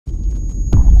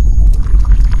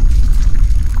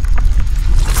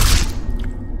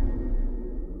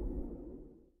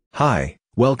Hi,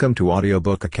 welcome to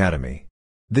Audiobook Academy.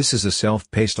 This is a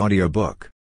self-paced audiobook.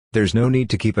 There's no need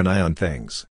to keep an eye on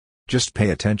things. Just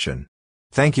pay attention.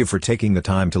 Thank you for taking the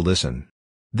time to listen.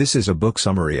 This is a book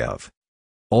summary of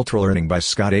Ultralearning by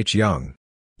Scott H. Young.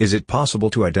 Is it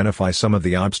possible to identify some of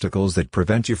the obstacles that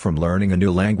prevent you from learning a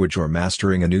new language or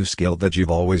mastering a new skill that you've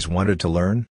always wanted to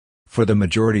learn? For the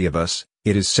majority of us,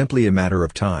 it is simply a matter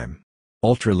of time.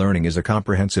 Ultralearning is a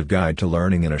comprehensive guide to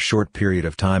learning in a short period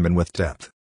of time and with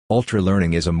depth.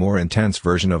 Ultralearning is a more intense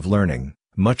version of learning,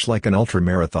 much like an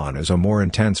ultramarathon is a more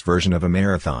intense version of a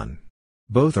marathon.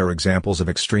 Both are examples of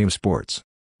extreme sports.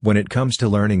 When it comes to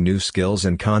learning new skills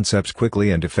and concepts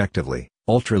quickly and effectively,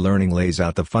 Ultralearning lays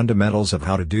out the fundamentals of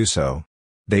how to do so.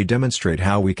 They demonstrate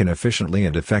how we can efficiently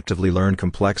and effectively learn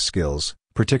complex skills,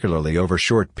 particularly over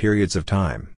short periods of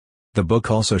time. The book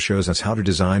also shows us how to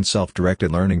design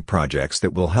self-directed learning projects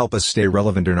that will help us stay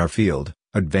relevant in our field,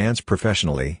 advance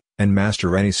professionally, and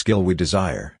master any skill we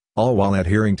desire, all while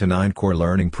adhering to 9 core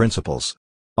learning principles.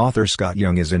 Author Scott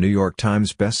Young is a New York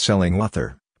Times best-selling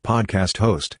author, podcast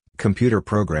host, computer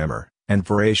programmer, and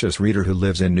voracious reader who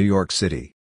lives in New York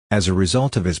City. As a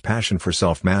result of his passion for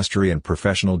self-mastery and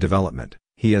professional development,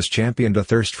 he has championed a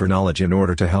thirst for knowledge in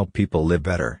order to help people live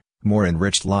better, more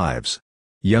enriched lives.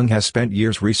 Young has spent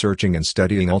years researching and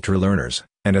studying ultralearners,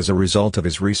 and as a result of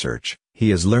his research, he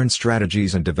has learned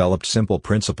strategies and developed simple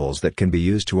principles that can be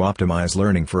used to optimize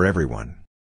learning for everyone.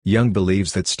 Young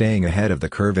believes that staying ahead of the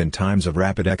curve in times of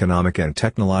rapid economic and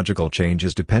technological change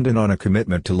is dependent on a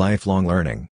commitment to lifelong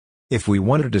learning. If we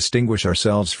want to distinguish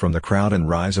ourselves from the crowd and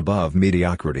rise above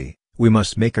mediocrity, we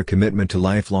must make a commitment to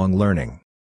lifelong learning.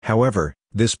 However,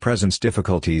 this presents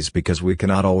difficulties because we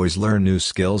cannot always learn new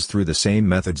skills through the same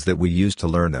methods that we use to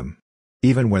learn them.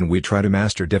 Even when we try to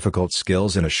master difficult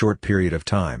skills in a short period of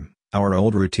time, our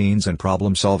old routines and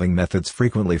problem-solving methods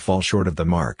frequently fall short of the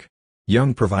mark.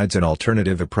 Young provides an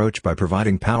alternative approach by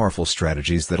providing powerful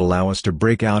strategies that allow us to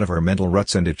break out of our mental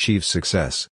ruts and achieve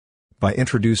success. By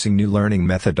introducing new learning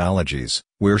methodologies,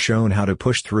 we're shown how to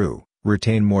push through,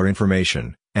 retain more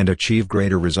information, and achieve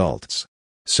greater results.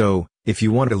 So, if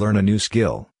you want to learn a new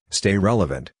skill, stay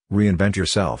relevant, reinvent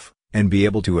yourself, and be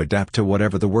able to adapt to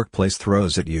whatever the workplace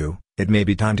throws at you, it may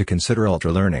be time to consider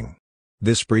ultralearning.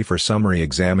 This briefer summary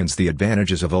examines the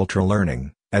advantages of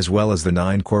ultralearning, as well as the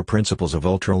 9 core principles of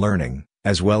ultralearning,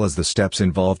 as well as the steps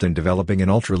involved in developing an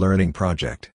ultralearning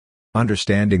project.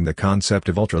 Understanding the concept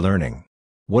of ultralearning.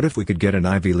 What if we could get an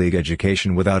Ivy League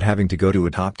education without having to go to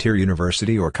a top-tier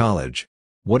university or college?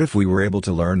 What if we were able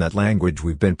to learn that language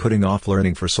we've been putting off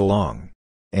learning for so long?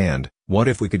 And, what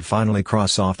if we could finally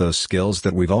cross off those skills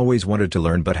that we've always wanted to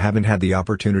learn but haven't had the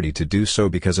opportunity to do so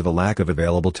because of a lack of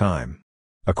available time?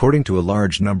 According to a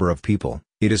large number of people,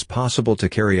 it is possible to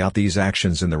carry out these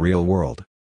actions in the real world.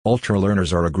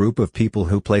 Ultralearners are a group of people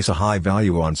who place a high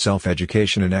value on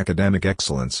self-education and academic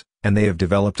excellence, and they have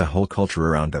developed a whole culture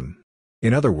around them.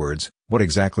 In other words, what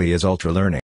exactly is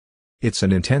ultralearning? It's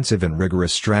an intensive and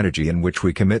rigorous strategy in which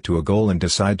we commit to a goal and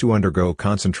decide to undergo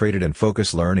concentrated and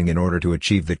focused learning in order to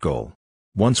achieve that goal.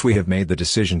 Once we have made the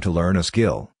decision to learn a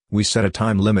skill, we set a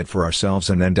time limit for ourselves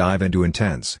and then dive into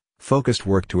intense, focused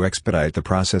work to expedite the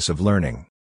process of learning.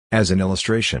 As an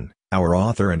illustration, our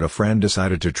author and a friend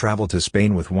decided to travel to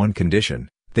Spain with one condition: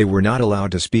 they were not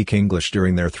allowed to speak English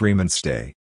during their 3-month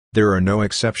stay. There are no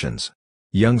exceptions.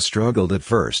 Young struggled at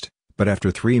first, but after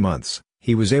 3 months,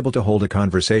 he was able to hold a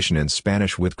conversation in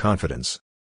Spanish with confidence.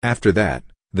 After that,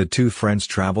 the two friends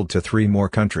traveled to 3 more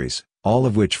countries, all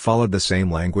of which followed the same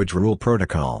language rule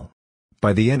protocol.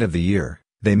 By the end of the year,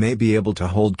 they may be able to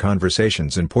hold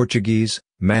conversations in Portuguese,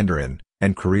 Mandarin,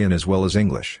 and Korean as well as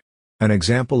English. An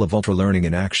example of ultralearning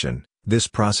in action, this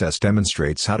process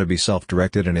demonstrates how to be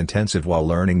self-directed and intensive while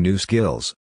learning new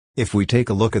skills. If we take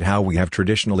a look at how we have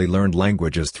traditionally learned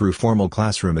languages through formal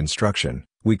classroom instruction,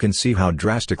 we can see how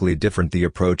drastically different the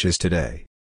approach is today.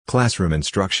 Classroom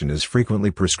instruction is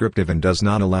frequently prescriptive and does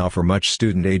not allow for much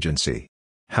student agency.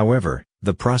 However,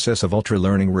 the process of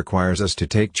ultralearning requires us to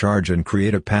take charge and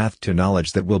create a path to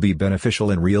knowledge that will be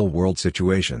beneficial in real-world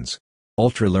situations.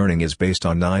 Ultralearning is based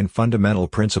on 9 fundamental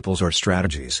principles or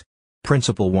strategies.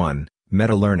 Principle 1,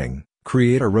 Meta-learning: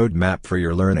 create a roadmap for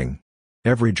your learning.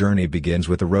 Every journey begins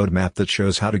with a roadmap that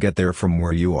shows how to get there from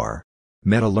where you are.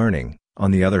 Meta-learning,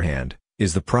 on the other hand,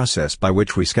 is the process by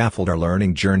which we scaffold our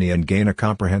learning journey and gain a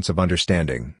comprehensive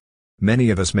understanding. Many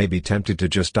of us may be tempted to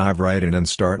just dive right in and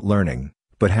start learning,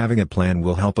 but having a plan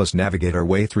will help us navigate our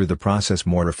way through the process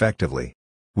more effectively.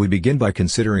 We begin by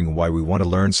considering why we want to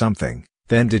learn something,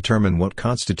 then determine what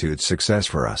constitutes success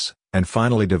for us, and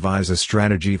finally devise a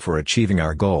strategy for achieving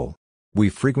our goal. We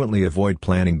frequently avoid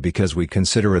planning because we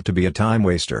consider it to be a time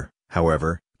waster.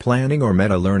 However, Planning or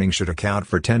meta-learning should account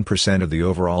for 10% of the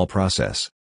overall process.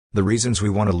 The reasons we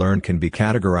want to learn can be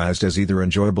categorized as either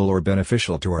enjoyable or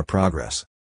beneficial to our progress.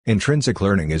 Intrinsic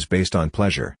learning is based on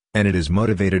pleasure, and it is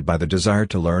motivated by the desire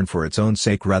to learn for its own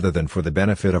sake rather than for the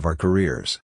benefit of our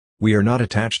careers. We are not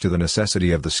attached to the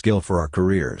necessity of the skill for our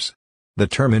careers. The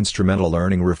term instrumental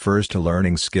learning refers to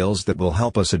learning skills that will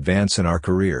help us advance in our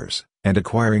careers, and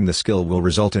acquiring the skill will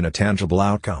result in a tangible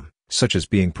outcome, such as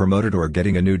being promoted or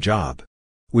getting a new job.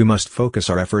 We must focus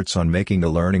our efforts on making the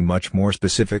learning much more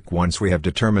specific once we have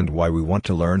determined why we want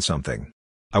to learn something.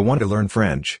 I want to learn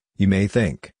French, you may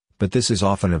think, but this is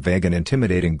often a vague and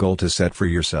intimidating goal to set for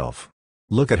yourself.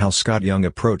 Look at how Scott Young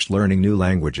approached learning new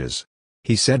languages.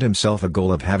 He set himself a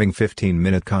goal of having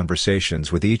 15-minute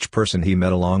conversations with each person he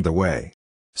met along the way.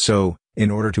 So,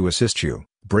 in order to assist you,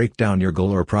 break down your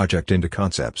goal or project into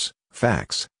concepts,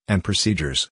 facts, and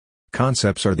procedures.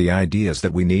 Concepts are the ideas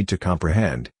that we need to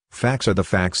comprehend. Facts are the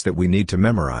facts that we need to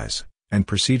memorize, and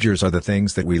procedures are the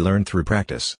things that we learn through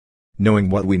practice. Knowing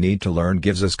what we need to learn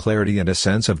gives us clarity and a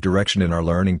sense of direction in our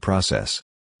learning process.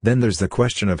 Then there's the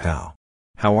question of how.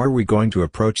 How are we going to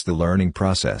approach the learning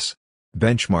process?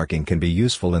 Benchmarking can be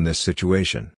useful in this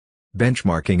situation.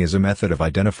 Benchmarking is a method of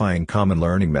identifying common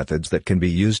learning methods that can be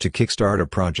used to kickstart a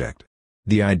project.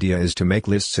 The idea is to make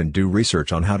lists and do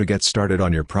research on how to get started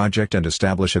on your project and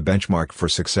establish a benchmark for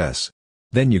success.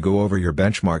 Then you go over your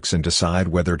benchmarks and decide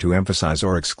whether to emphasize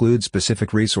or exclude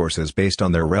specific resources based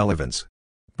on their relevance.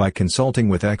 By consulting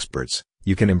with experts,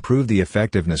 you can improve the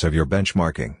effectiveness of your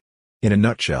benchmarking. In a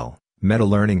nutshell,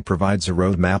 meta-learning provides a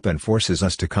roadmap and forces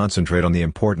us to concentrate on the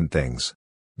important things.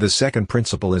 The second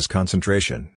principle is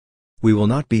concentration. We will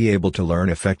not be able to learn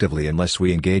effectively unless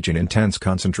we engage in intense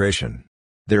concentration.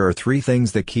 There are three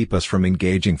things that keep us from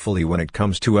engaging fully when it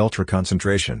comes to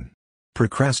ultra-concentration.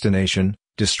 Procrastination,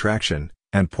 distraction,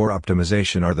 and poor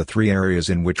optimization are the three areas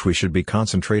in which we should be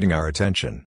concentrating our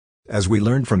attention. As we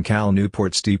learned from Cal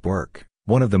Newport's deep work,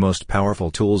 one of the most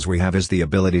powerful tools we have is the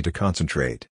ability to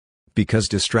concentrate. Because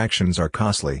distractions are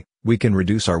costly, we can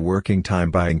reduce our working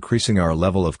time by increasing our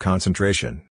level of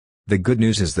concentration. The good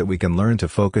news is that we can learn to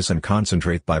focus and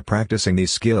concentrate by practicing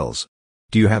these skills.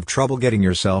 Do you have trouble getting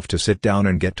yourself to sit down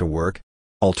and get to work?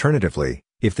 Alternatively,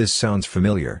 if this sounds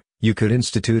familiar, you could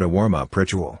institute a warm-up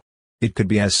ritual. It could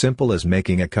be as simple as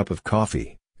making a cup of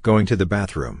coffee, going to the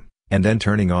bathroom, and then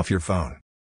turning off your phone.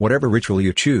 Whatever ritual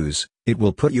you choose, it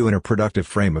will put you in a productive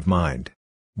frame of mind.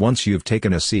 Once you've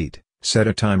taken a seat, set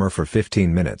a timer for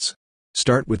 15 minutes.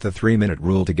 Start with the 3-minute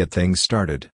rule to get things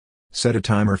started. Set a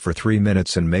timer for 3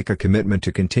 minutes and make a commitment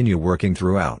to continue working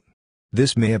throughout.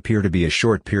 This may appear to be a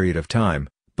short period of time,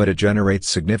 but it generates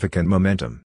significant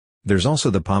momentum. There's also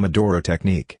the Pomodoro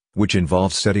technique, which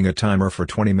involves setting a timer for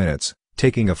 20 minutes,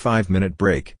 taking a 5-minute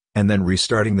break, and then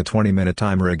restarting the 20-minute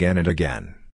timer again and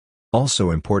again.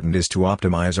 Also important is to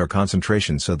optimize our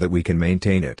concentration so that we can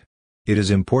maintain it. It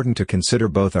is important to consider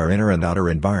both our inner and outer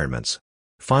environments.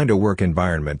 Find a work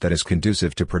environment that is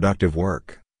conducive to productive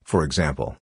work, for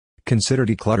example. Consider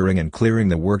decluttering and clearing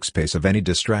the workspace of any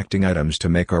distracting items to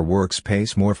make our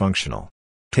workspace more functional.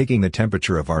 Taking the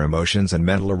temperature of our emotions and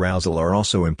mental arousal are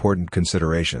also important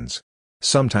considerations.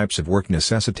 Some types of work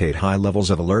necessitate high levels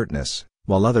of alertness,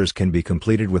 while others can be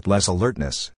completed with less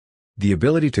alertness. The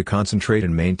ability to concentrate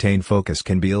and maintain focus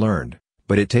can be learned,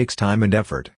 but it takes time and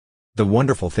effort. The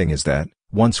wonderful thing is that,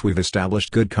 once we've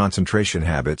established good concentration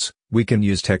habits, we can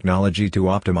use technology to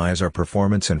optimize our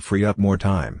performance and free up more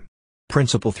time.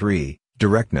 Principle 3,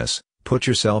 Directness, put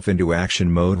yourself into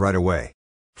action mode right away.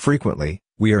 Frequently,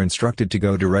 we are instructed to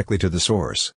go directly to the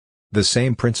source. The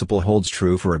same principle holds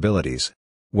true for abilities.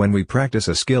 When we practice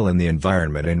a skill in the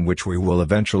environment in which we will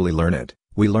eventually learn it,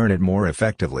 we learn it more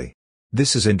effectively.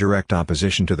 This is in direct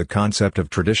opposition to the concept of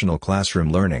traditional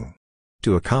classroom learning.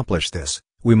 To accomplish this,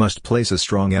 we must place a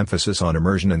strong emphasis on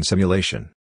immersion and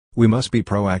simulation. We must be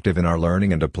proactive in our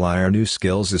learning and apply our new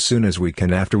skills as soon as we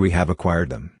can after we have acquired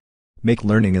them. Make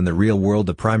learning in the real world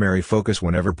the primary focus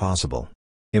whenever possible.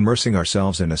 Immersing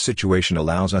ourselves in a situation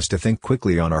allows us to think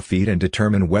quickly on our feet and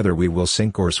determine whether we will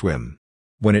sink or swim.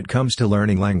 When it comes to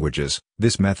learning languages,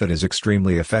 this method is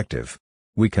extremely effective.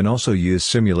 We can also use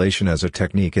simulation as a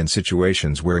technique in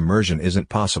situations where immersion isn't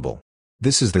possible.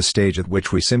 This is the stage at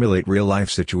which we simulate real-life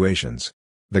situations.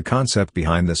 The concept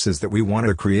behind this is that we want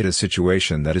to create a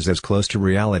situation that is as close to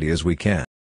reality as we can.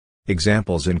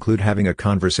 Examples include having a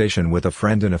conversation with a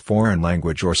friend in a foreign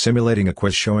language or simulating a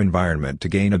quiz show environment to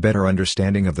gain a better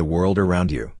understanding of the world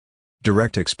around you.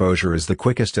 Direct exposure is the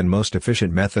quickest and most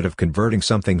efficient method of converting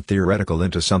something theoretical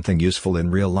into something useful in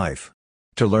real life.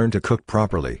 To learn to cook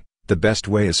properly, the best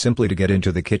way is simply to get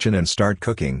into the kitchen and start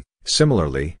cooking.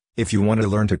 Similarly, if you want to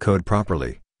learn to code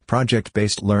properly,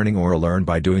 Project-based learning or a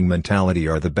learn-by-doing mentality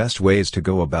are the best ways to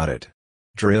go about it.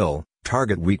 Drill,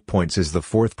 target weak points is the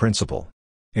fourth principle.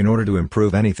 In order to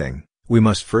improve anything, we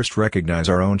must first recognize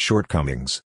our own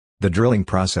shortcomings. The drilling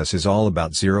process is all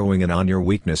about zeroing in on your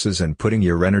weaknesses and putting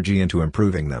your energy into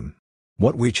improving them.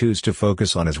 What we choose to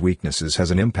focus on as weaknesses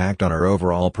has an impact on our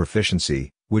overall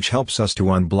proficiency, which helps us to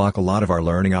unblock a lot of our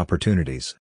learning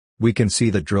opportunities. We can see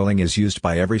that drilling is used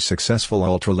by every successful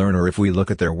ultra-learner if we look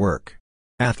at their work.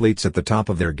 Athletes at the top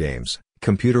of their games,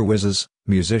 computer whizzes,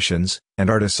 musicians, and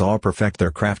artists all perfect their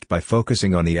craft by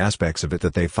focusing on the aspects of it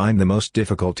that they find the most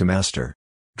difficult to master.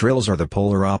 Drills are the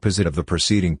polar opposite of the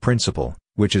preceding principle,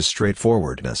 which is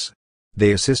straightforwardness.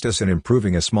 They assist us in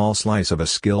improving a small slice of a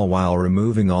skill while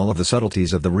removing all of the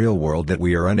subtleties of the real world that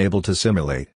we are unable to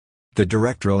simulate. The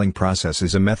direct drilling process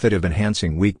is a method of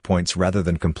enhancing weak points rather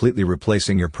than completely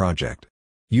replacing your project.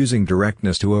 Using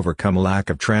directness to overcome a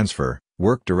lack of transfer,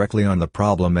 work directly on the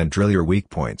problem and drill your weak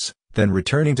points, then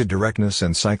returning to directness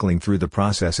and cycling through the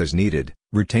process as needed,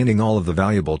 retaining all of the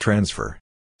valuable transfer.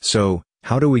 So,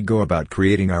 how do we go about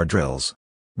creating our drills?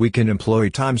 We can employ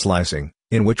time slicing,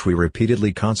 in which we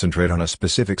repeatedly concentrate on a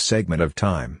specific segment of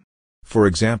time. For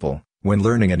example, when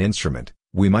learning an instrument,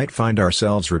 we might find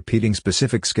ourselves repeating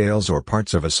specific scales or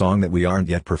parts of a song that we aren't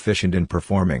yet proficient in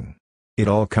performing. It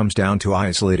all comes down to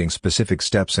isolating specific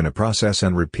steps in a process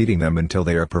and repeating them until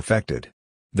they are perfected.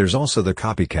 There's also the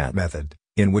copycat method,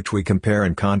 in which we compare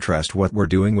and contrast what we're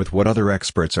doing with what other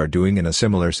experts are doing in a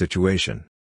similar situation.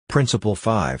 Principle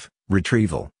 5,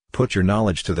 Retrieval, put your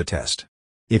knowledge to the test.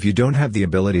 If you don't have the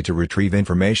ability to retrieve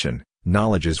information,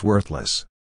 knowledge is worthless.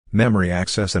 Memory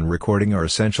access and recording are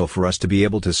essential for us to be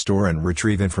able to store and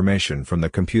retrieve information from the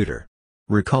computer.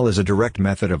 Recall is a direct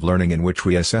method of learning in which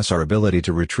we assess our ability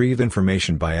to retrieve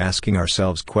information by asking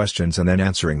ourselves questions and then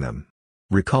answering them.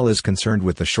 Recall is concerned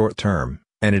with the short term,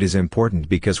 and it is important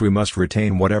because we must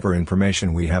retain whatever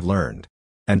information we have learned.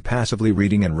 And passively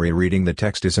reading and rereading the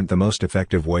text isn't the most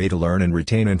effective way to learn and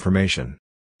retain information.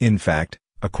 In fact,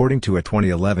 according to a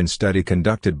 2011 study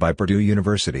conducted by Purdue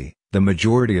University, the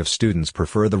majority of students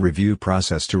prefer the review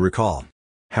process to recall.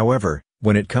 However,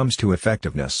 when it comes to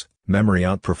effectiveness, memory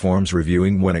outperforms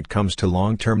reviewing when it comes to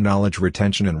long-term knowledge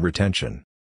retention and retention.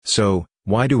 So,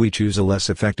 why do we choose a less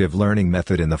effective learning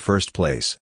method in the first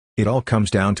place? It all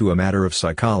comes down to a matter of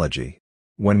psychology.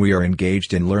 When we are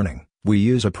engaged in learning, we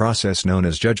use a process known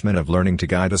as judgment of learning to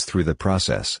guide us through the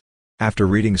process. After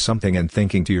reading something and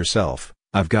thinking to yourself,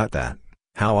 "I've got that,"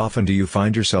 how often do you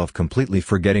find yourself completely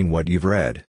forgetting what you've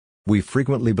read? We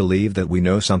frequently believe that we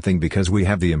know something because we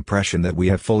have the impression that we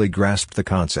have fully grasped the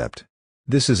concept.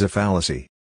 This is a fallacy.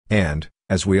 And,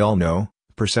 as we all know,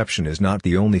 perception is not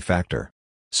the only factor.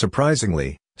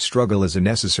 Surprisingly, struggle is a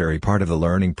necessary part of the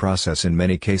learning process in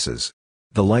many cases.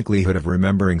 The likelihood of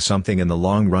remembering something in the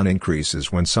long run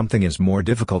increases when something is more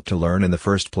difficult to learn in the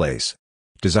first place.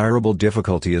 Desirable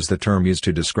difficulty is the term used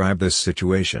to describe this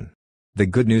situation. The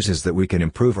good news is that we can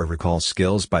improve our recall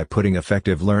skills by putting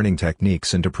effective learning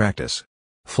techniques into practice.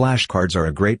 Flashcards are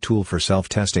a great tool for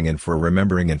self-testing and for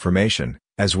remembering information,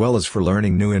 as well as for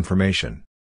learning new information.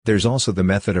 There's also the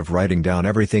method of writing down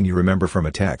everything you remember from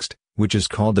a text, which is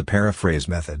called the paraphrase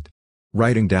method.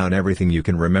 Writing down everything you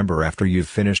can remember after you've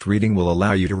finished reading will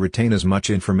allow you to retain as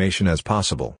much information as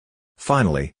possible.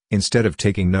 Finally, instead of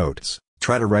taking notes,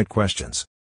 try to write questions.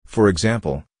 For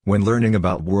example, when learning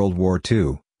about World War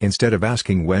II, instead of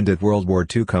asking when did World War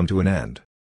II come to an end,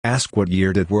 ask what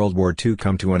year did World War II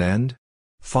come to an end?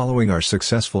 Following our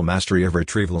successful mastery of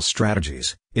retrieval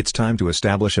strategies, it's time to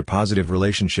establish a positive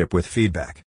relationship with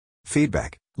feedback.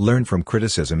 Feedback, learn from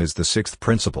criticism, is the sixth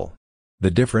principle.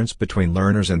 The difference between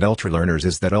learners and ultralearners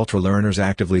is that ultralearners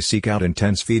actively seek out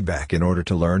intense feedback in order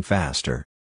to learn faster.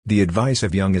 The advice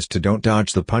of Young is to don't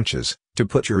dodge the punches, to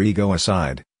put your ego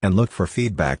aside, and look for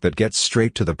feedback that gets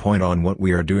straight to the point on what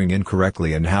we are doing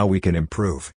incorrectly and how we can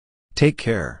improve. Take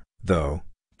care, though,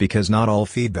 because not all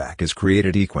feedback is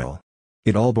created equal.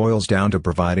 It all boils down to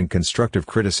providing constructive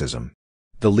criticism.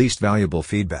 The least valuable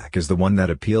feedback is the one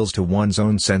that appeals to one's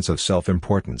own sense of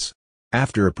self-importance.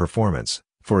 After a performance,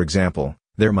 for example,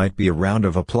 there might be a round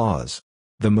of applause.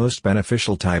 The most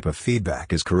beneficial type of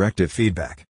feedback is corrective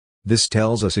feedback. This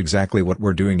tells us exactly what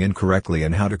we're doing incorrectly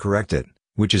and how to correct it,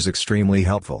 which is extremely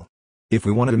helpful. If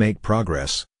we want to make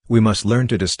progress, we must learn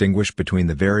to distinguish between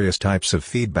the various types of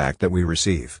feedback that we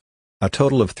receive. A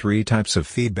total of 3 types of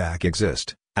feedback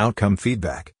exist: outcome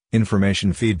feedback,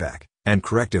 information feedback, and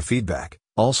corrective feedback,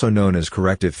 also known as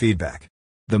corrective feedback.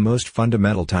 The most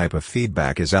fundamental type of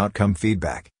feedback is outcome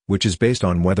feedback, which is based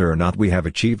on whether or not we have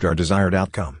achieved our desired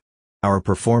outcome. Our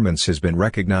performance has been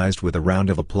recognized with a round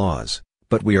of applause,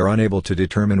 But we are unable to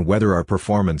determine whether our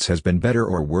performance has been better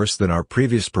or worse than our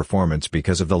previous performance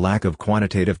because of the lack of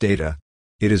quantitative data.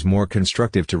 It is more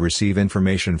constructive to receive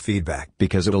information feedback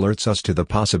because it alerts us to the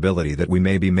possibility that we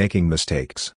may be making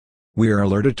mistakes. We are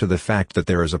alerted to the fact that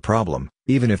there is a problem,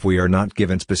 even if we are not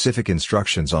given specific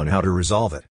instructions on how to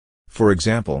resolve it. For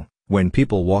example, when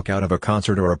people walk out of a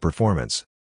concert or a performance,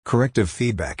 corrective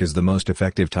feedback is the most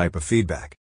effective type of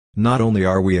feedback. Not only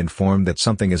are we informed that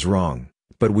something is wrong,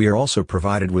 but we are also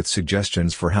provided with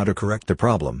suggestions for how to correct the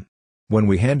problem. When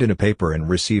we hand in a paper and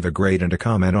receive a grade and a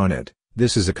comment on it,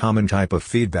 this is a common type of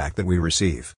feedback that we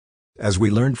receive. As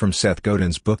we learned from Seth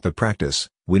Godin's book The Practice,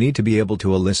 we need to be able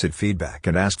to elicit feedback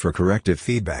and ask for corrective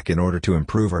feedback in order to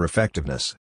improve our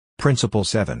effectiveness. Principle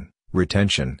 7,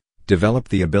 Retention. Develop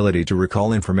the ability to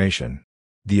recall information.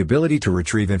 The ability to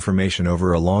retrieve information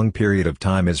over a long period of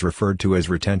time is referred to as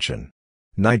retention.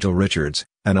 Nigel Richards,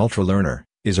 an ultralearner,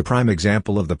 is a prime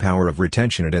example of the power of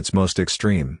retention at its most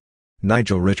extreme.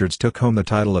 Nigel Richards took home the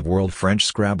title of World French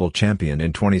Scrabble Champion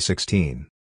in 2016.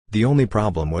 The only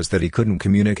problem was that he couldn't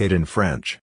communicate in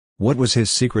French. What was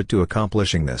his secret to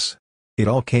accomplishing this? It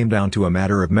all came down to a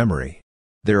matter of memory.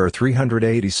 There are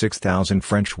 386,000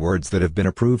 French words that have been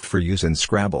approved for use in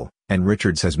Scrabble, and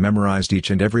Richards has memorized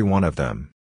each and every one of them.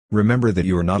 Remember that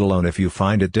you are not alone if you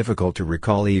find it difficult to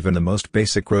recall even the most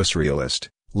basic grocery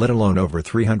list, let alone over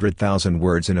 300,000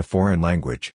 words in a foreign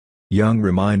language. Young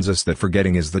reminds us that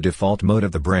forgetting is the default mode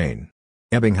of the brain.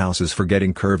 Ebbinghouse's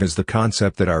forgetting curve is the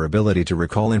concept that our ability to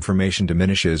recall information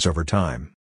diminishes over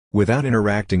time. Without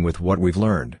interacting with what we've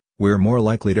learned, we're more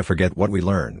likely to forget what we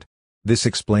learned. This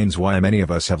explains why many of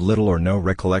us have little or no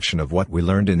recollection of what we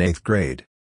learned in 8th grade.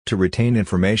 To retain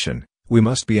information, we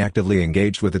must be actively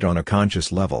engaged with it on a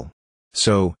conscious level.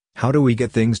 So, how do we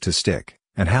get things to stick,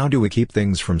 and how do we keep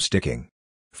things from sticking?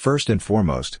 First and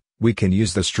foremost, we can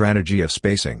use the strategy of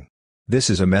spacing. This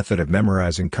is a method of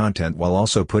memorizing content while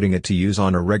also putting it to use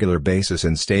on a regular basis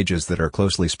in stages that are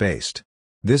closely spaced.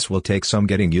 This will take some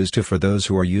getting used to for those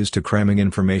who are used to cramming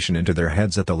information into their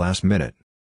heads at the last minute.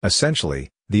 Essentially,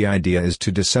 the idea is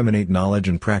to disseminate knowledge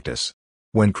and practice.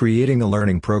 When creating a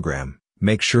learning program,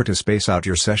 make sure to space out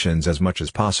your sessions as much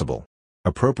as possible.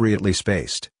 Appropriately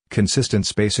spaced, consistent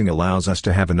spacing allows us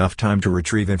to have enough time to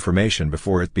retrieve information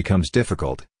before it becomes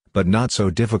difficult, but not so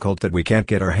difficult that we can't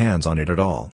get our hands on it at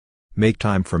all. Make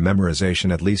time for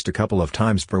memorization at least a couple of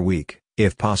times per week,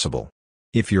 if possible.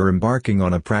 If you're embarking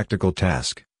on a practical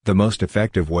task, the most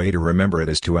effective way to remember it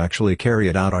is to actually carry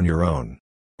it out on your own.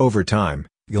 Over time,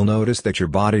 you'll notice that your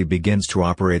body begins to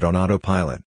operate on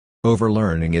autopilot.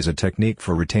 Overlearning is a technique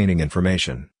for retaining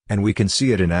information, and we can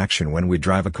see it in action when we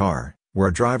drive a car,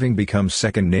 where driving becomes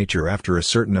second nature after a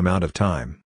certain amount of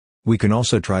time. We can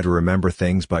also try to remember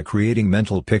things by creating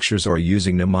mental pictures or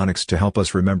using mnemonics to help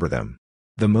us remember them.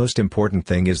 The most important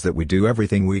thing is that we do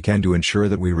everything we can to ensure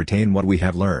that we retain what we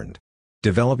have learned.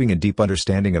 Developing a deep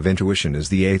understanding of intuition is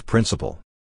the 8th principle.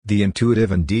 The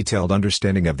intuitive and detailed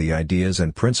understanding of the ideas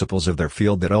and principles of their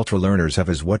field that ultralearners have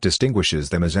is what distinguishes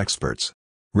them as experts.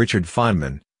 Richard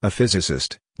Feynman, a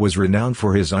physicist, was renowned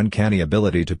for his uncanny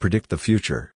ability to predict the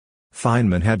future.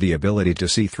 Feynman had the ability to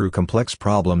see through complex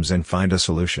problems and find a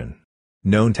solution.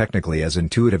 Known technically as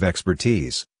intuitive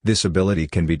expertise, this ability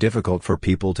can be difficult for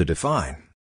people to define.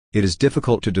 It is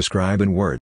difficult to describe in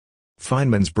words.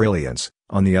 Feynman's brilliance,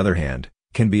 on the other hand,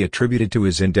 can be attributed to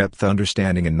his in-depth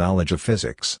understanding and knowledge of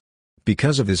physics.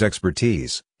 Because of his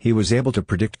expertise, he was able to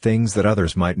predict things that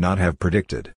others might not have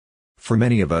predicted. For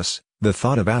many of us, the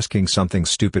thought of asking something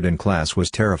stupid in class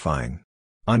was terrifying.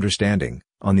 Understanding,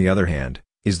 on the other hand,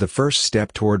 is the first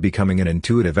step toward becoming an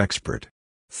intuitive expert.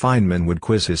 Feynman would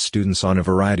quiz his students on a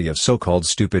variety of so-called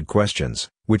stupid questions,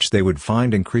 which they would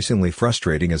find increasingly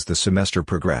frustrating as the semester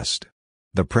progressed.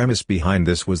 The premise behind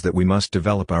this was that we must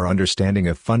develop our understanding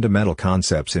of fundamental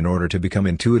concepts in order to become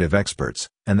intuitive experts,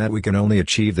 and that we can only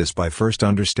achieve this by first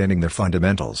understanding the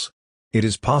fundamentals. It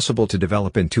is possible to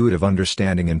develop intuitive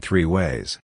understanding in 3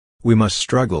 ways. We must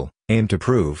struggle, aim to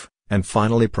prove, and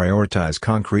finally prioritize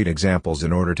concrete examples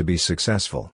in order to be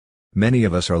successful. Many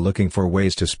of us are looking for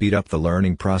ways to speed up the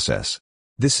learning process.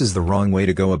 This is the wrong way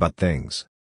to go about things.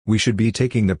 We should be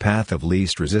taking the path of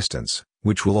least resistance,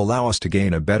 which will allow us to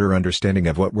gain a better understanding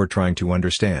of what we're trying to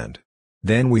understand.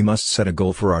 Then we must set a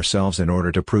goal for ourselves in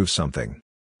order to prove something.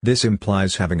 This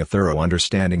implies having a thorough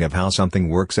understanding of how something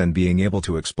works and being able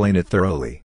to explain it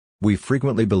thoroughly. We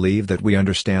frequently believe that we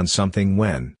understand something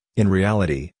when, in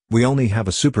reality, we only have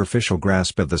a superficial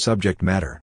grasp of the subject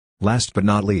matter. Last but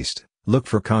not least, look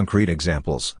for concrete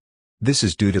examples. This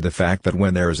is due to the fact that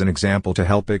when there is an example to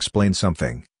help explain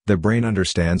something, the brain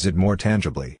understands it more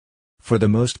tangibly. For the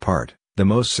most part, The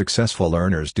most successful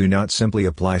learners do not simply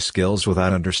apply skills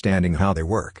without understanding how they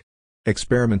work.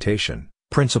 Experimentation.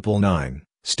 Principle 9.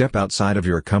 Step outside of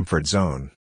your comfort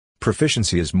zone.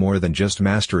 Proficiency is more than just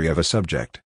mastery of a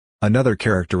subject. Another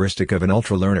characteristic of an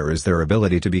ultra-learner is their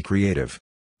ability to be creative.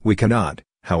 We cannot,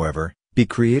 however, be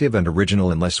creative and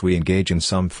original unless we engage in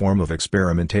some form of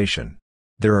experimentation.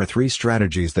 There are 3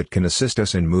 strategies that can assist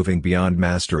us in moving beyond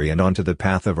mastery and onto the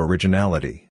path of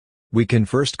originality. We can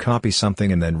first copy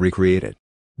something and then recreate it.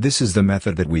 This is the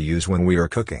method that we use when we are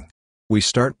cooking. We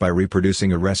start by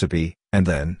reproducing a recipe, and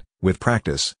then, with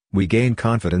practice, we gain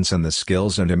confidence and the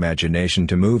skills and imagination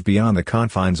to move beyond the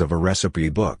confines of a recipe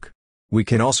book. We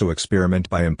can also experiment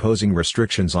by imposing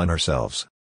restrictions on ourselves.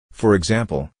 For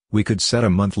example, we could set a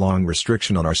month-long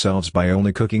restriction on ourselves by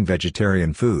only cooking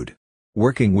vegetarian food.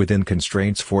 Working within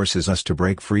constraints forces us to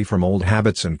break free from old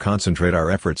habits and concentrate our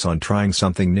efforts on trying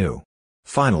something new.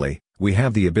 Finally, we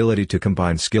have the ability to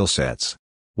combine skill sets.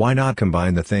 Why not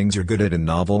combine the things you're good at in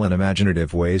novel and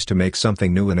imaginative ways to make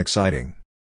something new and exciting?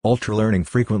 Ultralearning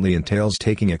frequently entails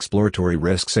taking exploratory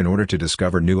risks in order to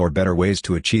discover new or better ways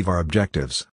to achieve our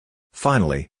objectives.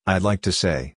 Finally, I'd like to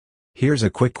say, here's a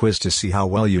quick quiz to see how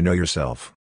well you know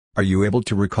yourself. Are you able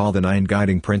to recall the 9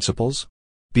 guiding principles?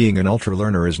 Being an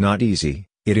ultralearner is not easy,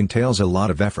 it entails a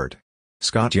lot of effort.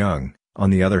 Scott Young,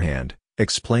 on the other hand,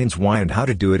 explains why and how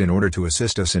to do it in order to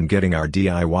assist us in getting our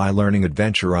DIY learning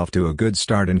adventure off to a good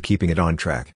start and keeping it on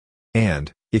track.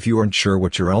 And, if you aren't sure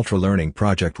what your ultralearning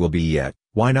project will be yet,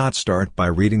 why not start by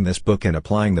reading this book and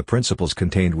applying the principles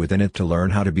contained within it to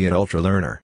learn how to be an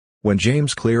ultralearner? When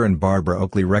James Clear and Barbara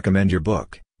Oakley recommend your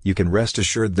book, you can rest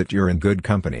assured that you're in good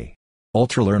company.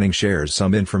 Ultralearning shares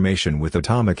some information with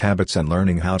Atomic Habits and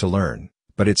Learning How to Learn,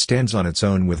 but it stands on its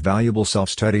own with valuable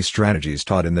self-study strategies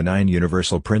taught in the 9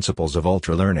 universal principles of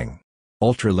ultralearning.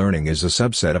 Ultralearning is a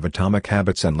subset of Atomic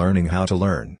Habits and Learning How to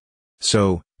Learn.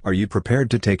 So, are you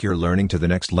prepared to take your learning to the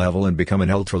next level and become an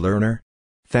ultralearner?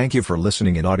 Thank you for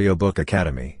listening in Audiobook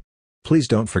Academy. Please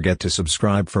don't forget to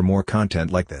subscribe for more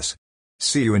content like this.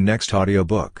 See you in next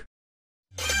audiobook.